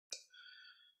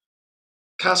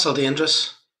Castle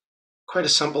Dangerous, quite a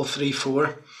simple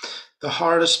 3/4. The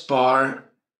hardest bar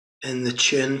in the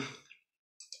tune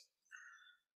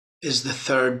is the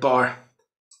third bar,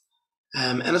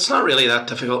 and it's not really that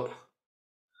difficult.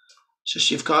 It's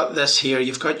just you've got this here,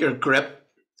 you've got your grip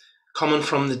coming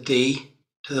from the D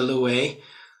to the low A.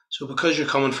 So because you're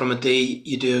coming from a D,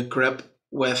 you do a grip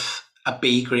with a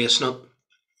B grace note.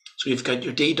 So you've got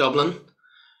your D doubling,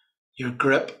 your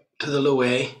grip to the low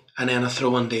A, and then a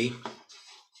throw on D.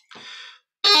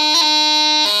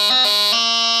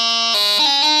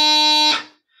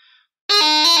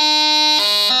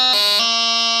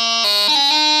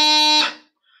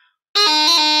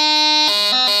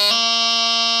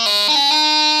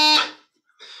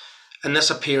 And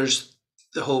this appears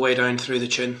the whole way down through the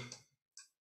tune.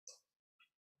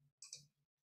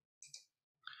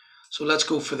 So let's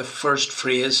go for the first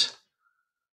phrase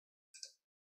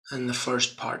and the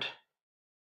first part.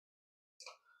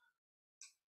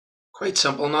 Quite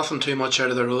simple, nothing too much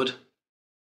out of the road.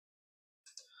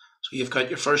 So you've got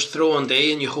your first throw on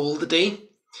D and you hold the D,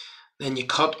 then you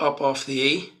cut up off the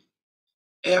E,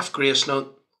 F grace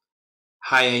note,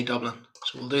 high A doubling.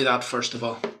 So we'll do that first of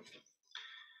all.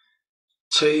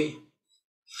 2,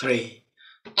 3.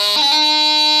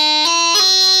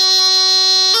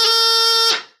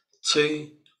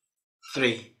 2,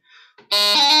 3.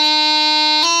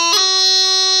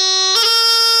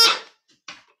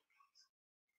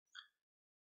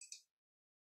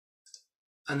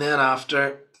 And then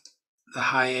after the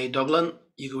high A doubling,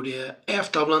 you go to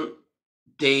F doubling,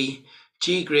 D,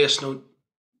 G grace note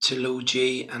to low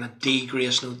G, and a D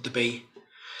grace note to B.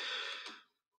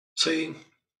 2,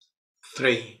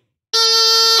 3.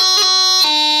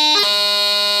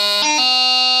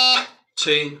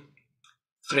 2,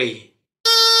 3.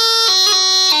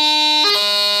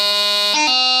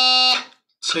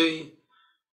 2,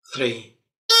 3.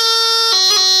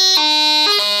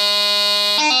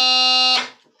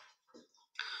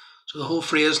 So the whole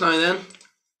phrase now then.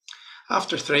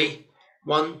 After 3,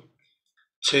 1,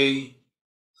 2,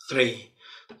 3.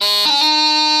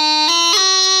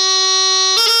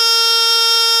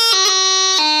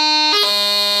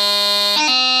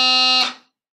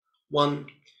 1,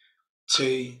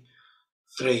 2,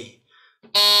 3.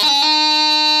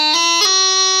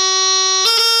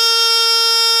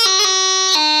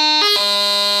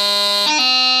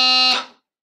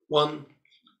 1,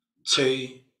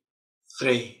 2,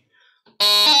 3.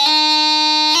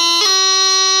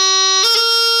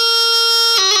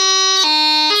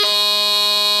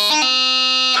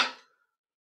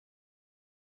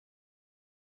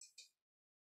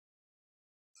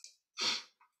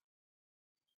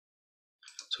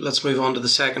 So let's move on to the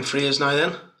second phrase now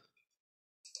then.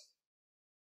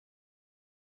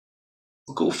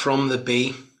 We'll go from the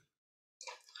B.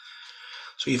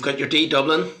 So you've got your D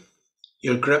doubling,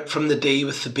 your grip from the D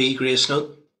with the B grace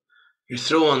note, your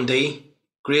throw on D,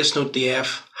 grace note to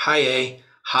F, high A,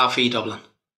 half E doubling.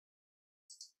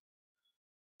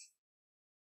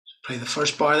 So play the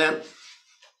first bar then.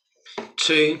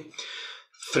 2,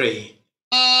 3.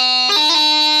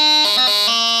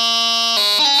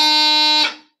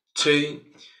 2,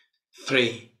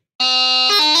 3.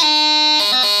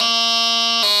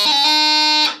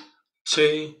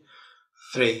 2,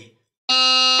 3.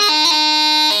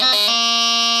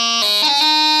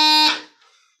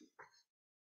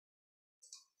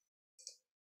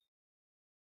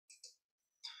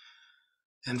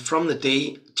 And from the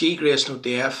D, G grace note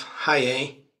to F, high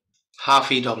A,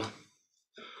 half E doubling.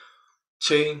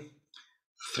 2,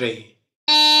 3.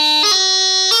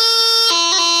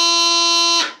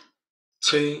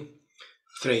 2,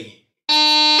 3.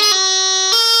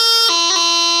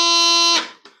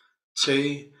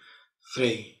 2,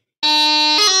 3.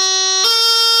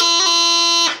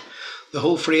 The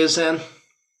whole phrase then.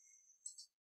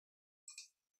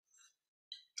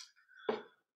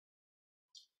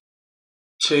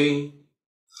 2,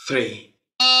 3.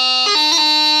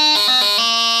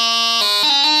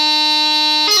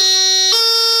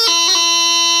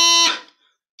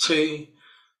 2,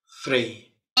 3.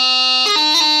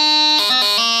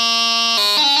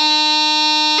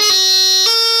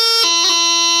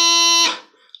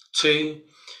 2,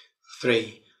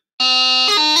 3.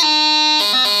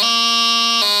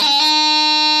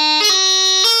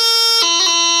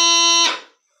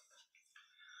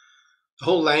 The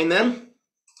whole line then.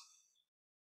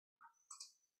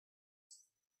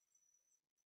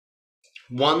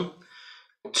 1,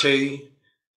 2,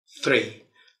 3.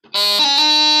 2,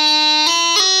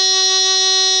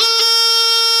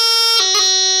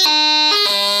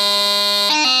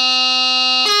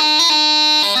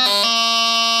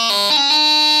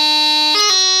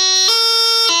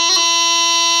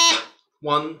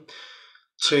 1,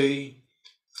 2,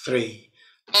 3.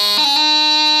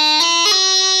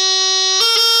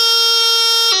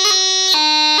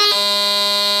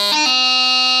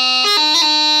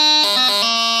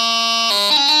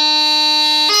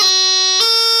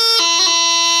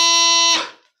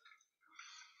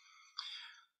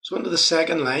 So into the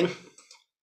second line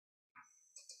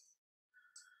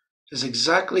is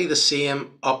exactly the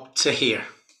same up to here.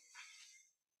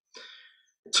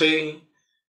 2,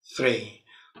 3.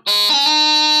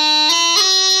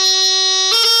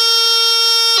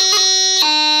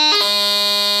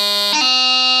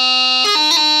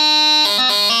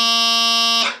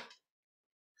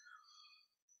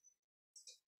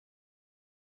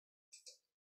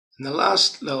 And the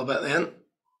last little bit then, in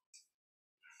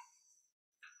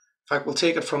fact we'll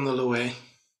take it from the low A.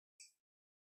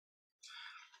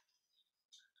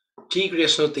 G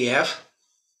grace note the F,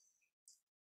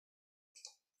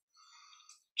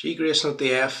 G grace note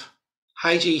the F,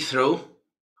 high G throw,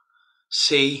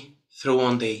 C, throw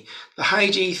on D. The high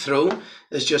G throw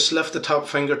is just lift the top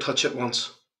finger, touch it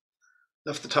once.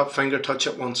 Lift the top finger, touch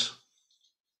it once.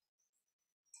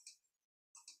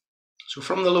 So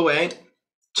from the low A,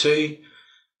 2,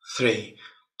 3.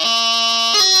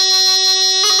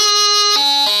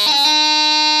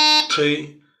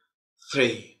 2,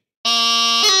 3.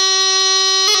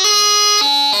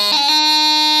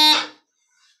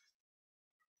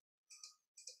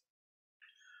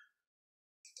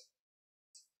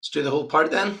 Let's do the whole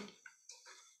part then.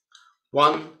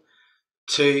 1,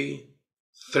 2,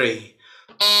 3.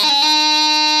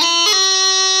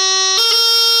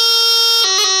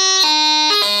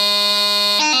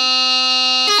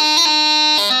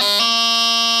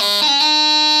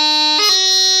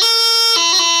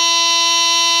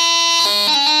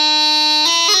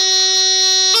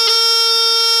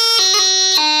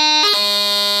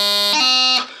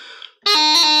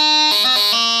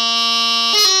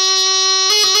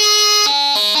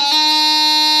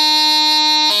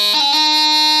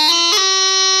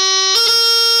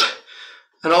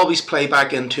 And always play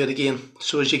back into it again,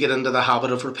 so as you get into the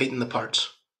habit of repeating the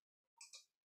parts.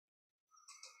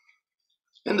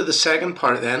 Into the second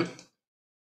part then,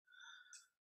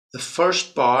 the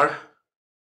first bar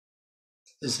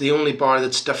is the only bar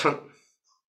that's different.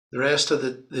 The rest of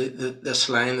this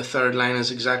line, the third line,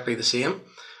 is exactly the same.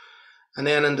 And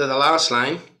then into the last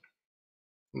line,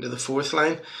 into the fourth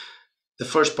line, the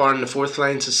first bar in the fourth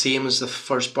line is the same as the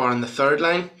first bar in the third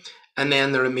line, and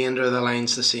then the remainder of the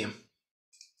line's the same.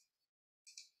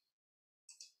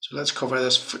 So let's cover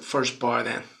this first bar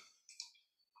then.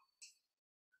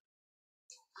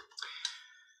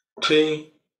 2,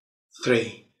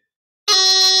 3.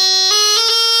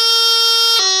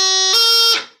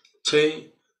 2,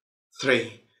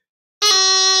 3.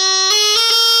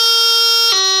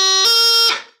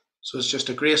 So it's just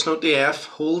a grace note the F,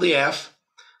 hold the F,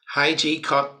 high G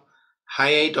cut, high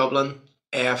A Dublin,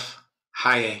 F,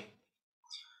 high A.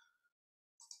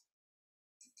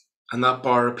 And that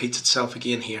bar repeats itself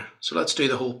again here. So let's do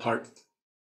the whole part.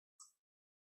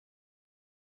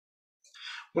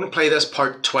 I'm going to play this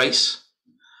part twice,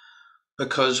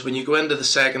 because when you go into the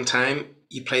second time,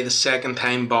 you play the second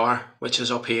time bar, which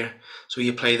is up here. So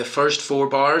you play the first 4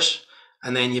 bars,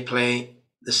 and then you play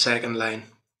the second line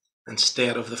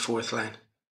instead of the fourth line.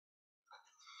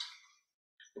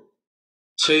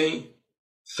 2,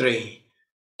 3.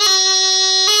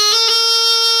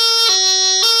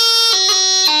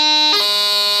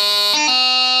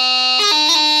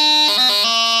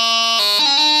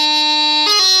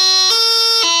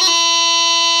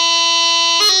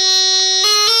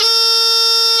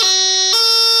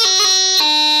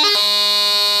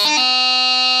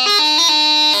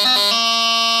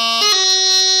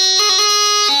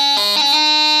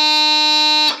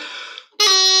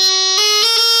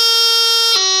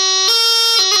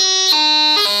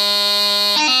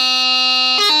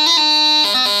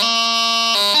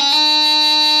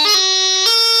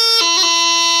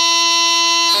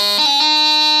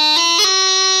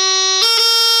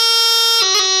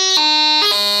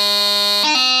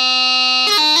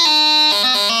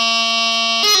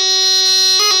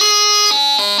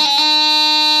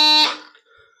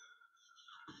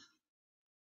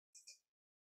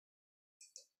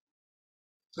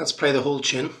 Let's play the whole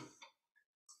tune,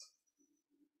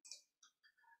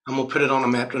 and we'll put it on a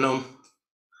metronome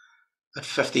at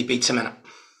 50 beats a minute.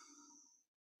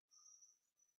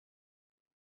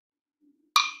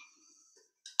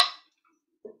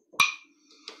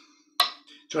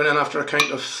 Join in after a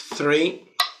count of 3.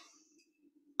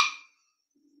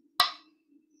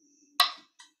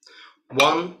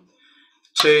 1,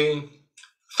 2,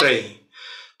 3.